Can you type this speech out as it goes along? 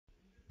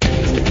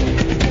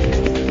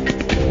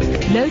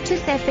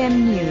Lotus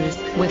FM News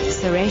with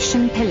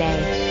Sureshan Pillay.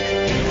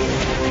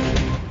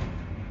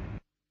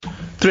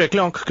 3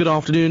 o'clock, good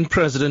afternoon.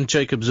 President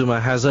Jacob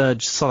Zuma has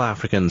urged South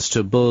Africans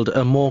to build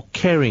a more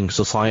caring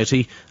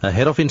society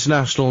ahead of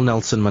International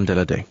Nelson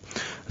Mandela Day.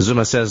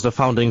 Zuma says the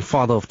founding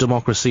father of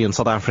democracy in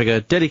South Africa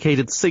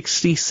dedicated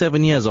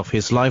 67 years of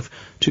his life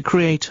to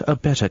create a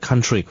better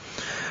country.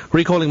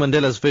 Recalling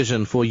Mandela's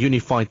vision for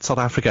unified South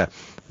Africa,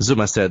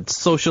 Zuma said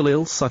social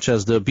ills such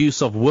as the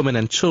abuse of women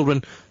and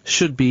children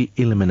should be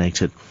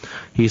eliminated.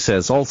 He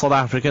says all South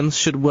Africans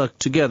should work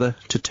together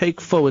to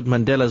take forward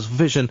Mandela's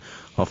vision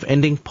of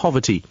ending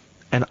poverty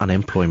and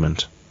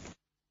unemployment.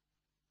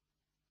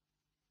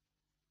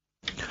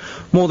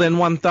 More than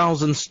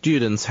 1,000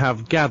 students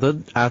have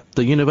gathered at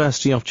the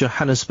University of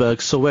Johannesburg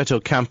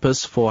Soweto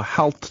campus for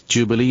Health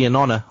Jubilee in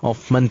honor of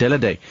Mandela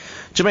Day.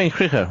 Jermaine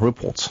Krieger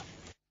reports.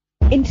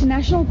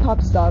 International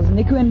pop stars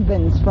Nico and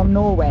Vince from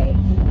Norway,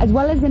 as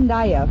well as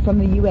Zendaya from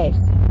the US,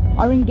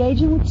 are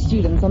engaging with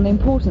students on the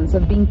importance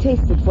of being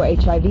tested for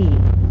HIV.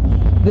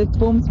 This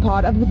forms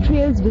part of the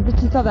trio's visit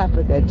to South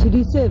Africa to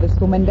do service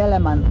for Mandela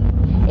Month,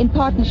 in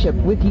partnership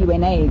with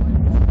UNAIDS.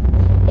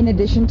 In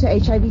addition to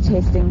HIV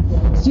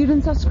testing,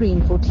 students are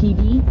screened for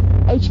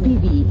TB,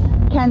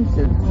 HPV,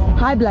 cancers,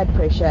 high blood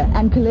pressure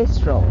and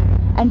cholesterol,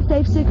 and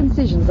safe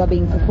circumcisions are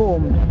being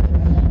performed.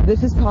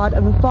 This is part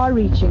of a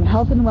far-reaching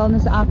health and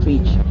wellness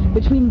outreach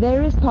between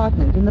various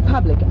partners in the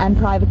public and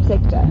private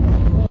sector.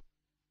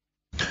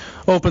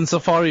 Open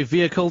safari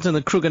vehicles in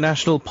the Kruger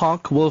National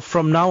Park will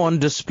from now on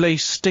display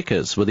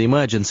stickers with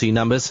emergency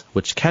numbers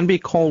which can be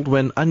called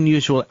when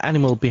unusual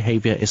animal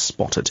behavior is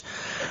spotted.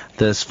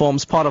 This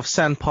forms part of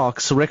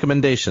SANParks'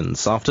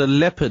 recommendations after a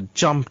leopard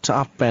jumped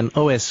up an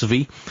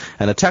OSV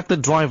and attacked the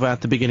driver at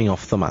the beginning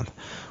of the month.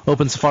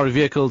 Open safari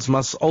vehicles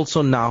must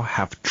also now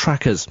have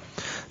trackers.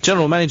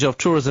 General Manager of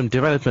Tourism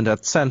Development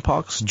at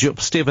SANParks,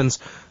 Job Stevens,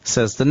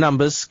 says the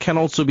numbers can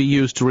also be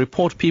used to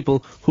report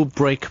people who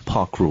break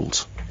park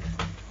rules.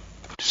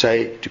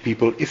 Say to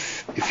people,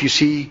 if you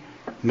see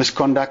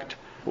misconduct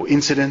or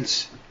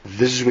incidents,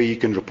 this is where you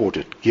can report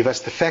it. Give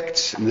us the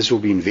facts, and this will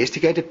be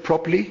investigated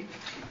properly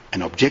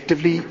and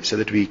objectively so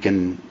that we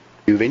can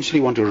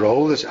eventually want to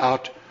roll this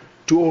out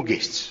to all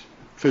guests.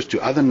 First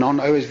to other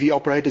non-OSV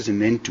operators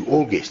and then to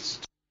all guests.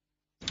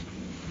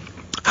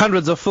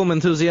 Hundreds of film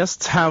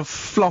enthusiasts have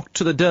flocked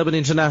to the Durban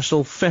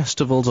International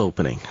Festival's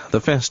opening.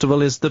 The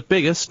festival is the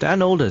biggest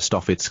and oldest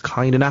of its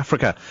kind in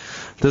Africa.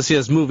 This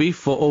year's movie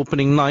for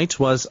opening night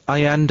was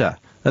Ayanda,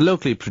 a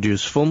locally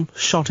produced film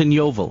shot in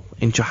Yeoville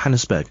in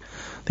Johannesburg.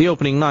 The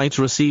opening night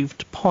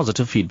received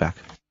positive feedback.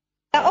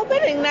 The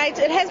opening night,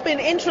 it has been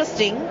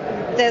interesting.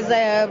 There's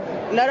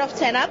a lot of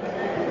turn up,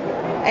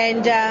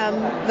 and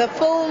the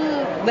film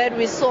that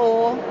we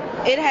saw,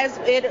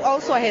 it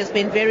also has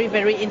been very,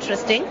 very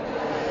interesting.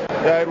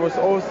 Yeah, it was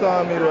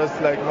awesome. It was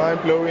like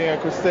mind-blowing. I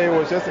could say it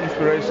was just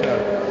inspirational.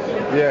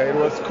 Yeah, it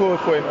was cool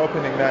for an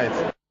opening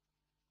night.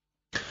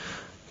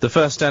 The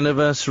first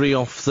anniversary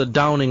of the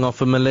downing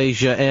of a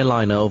Malaysia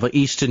airliner over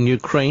eastern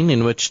Ukraine,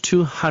 in which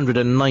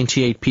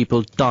 298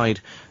 people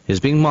died, is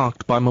being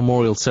marked by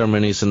memorial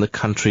ceremonies in the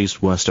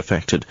countries worst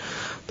affected.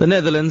 The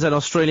Netherlands and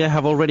Australia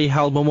have already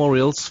held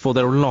memorials for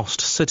their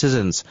lost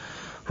citizens.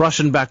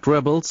 Russian-backed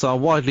rebels are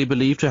widely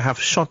believed to have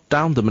shot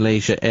down the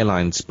Malaysia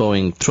Airlines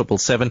Boeing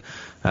 777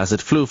 as it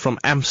flew from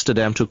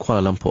Amsterdam to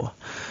Kuala Lumpur.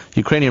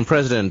 Ukrainian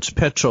President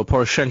Petro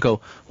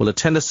Poroshenko will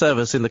attend a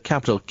service in the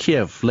capital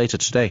Kiev later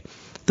today.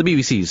 The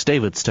BBC's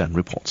David Stern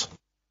reports.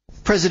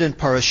 President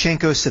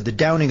Poroshenko said the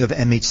downing of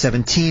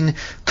MH17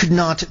 could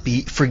not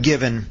be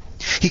forgiven.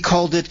 He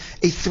called it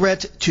a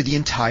threat to the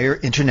entire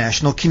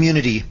international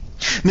community.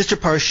 Mr.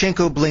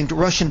 Poroshenko blamed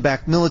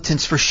Russian-backed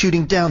militants for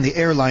shooting down the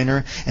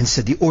airliner and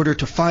said the order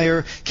to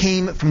fire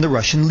came from the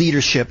Russian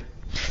leadership.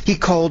 He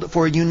called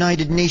for a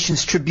United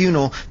Nations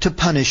tribunal to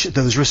punish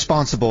those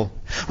responsible.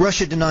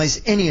 Russia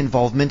denies any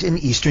involvement in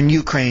eastern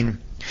Ukraine.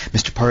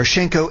 Mr.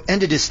 Poroshenko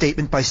ended his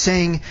statement by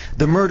saying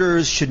the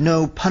murderers should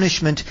know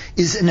punishment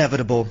is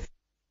inevitable.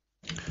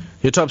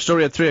 Your top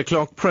story at 3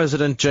 o'clock.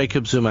 President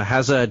Jacob Zuma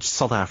has urged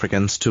South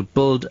Africans to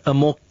build a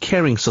more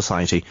caring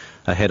society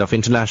ahead of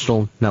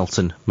International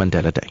Nelson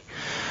Mandela Day.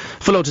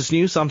 For Lotus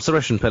News, I'm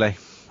Sureshan Pillay.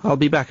 I'll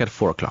be back at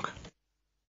 4 o'clock.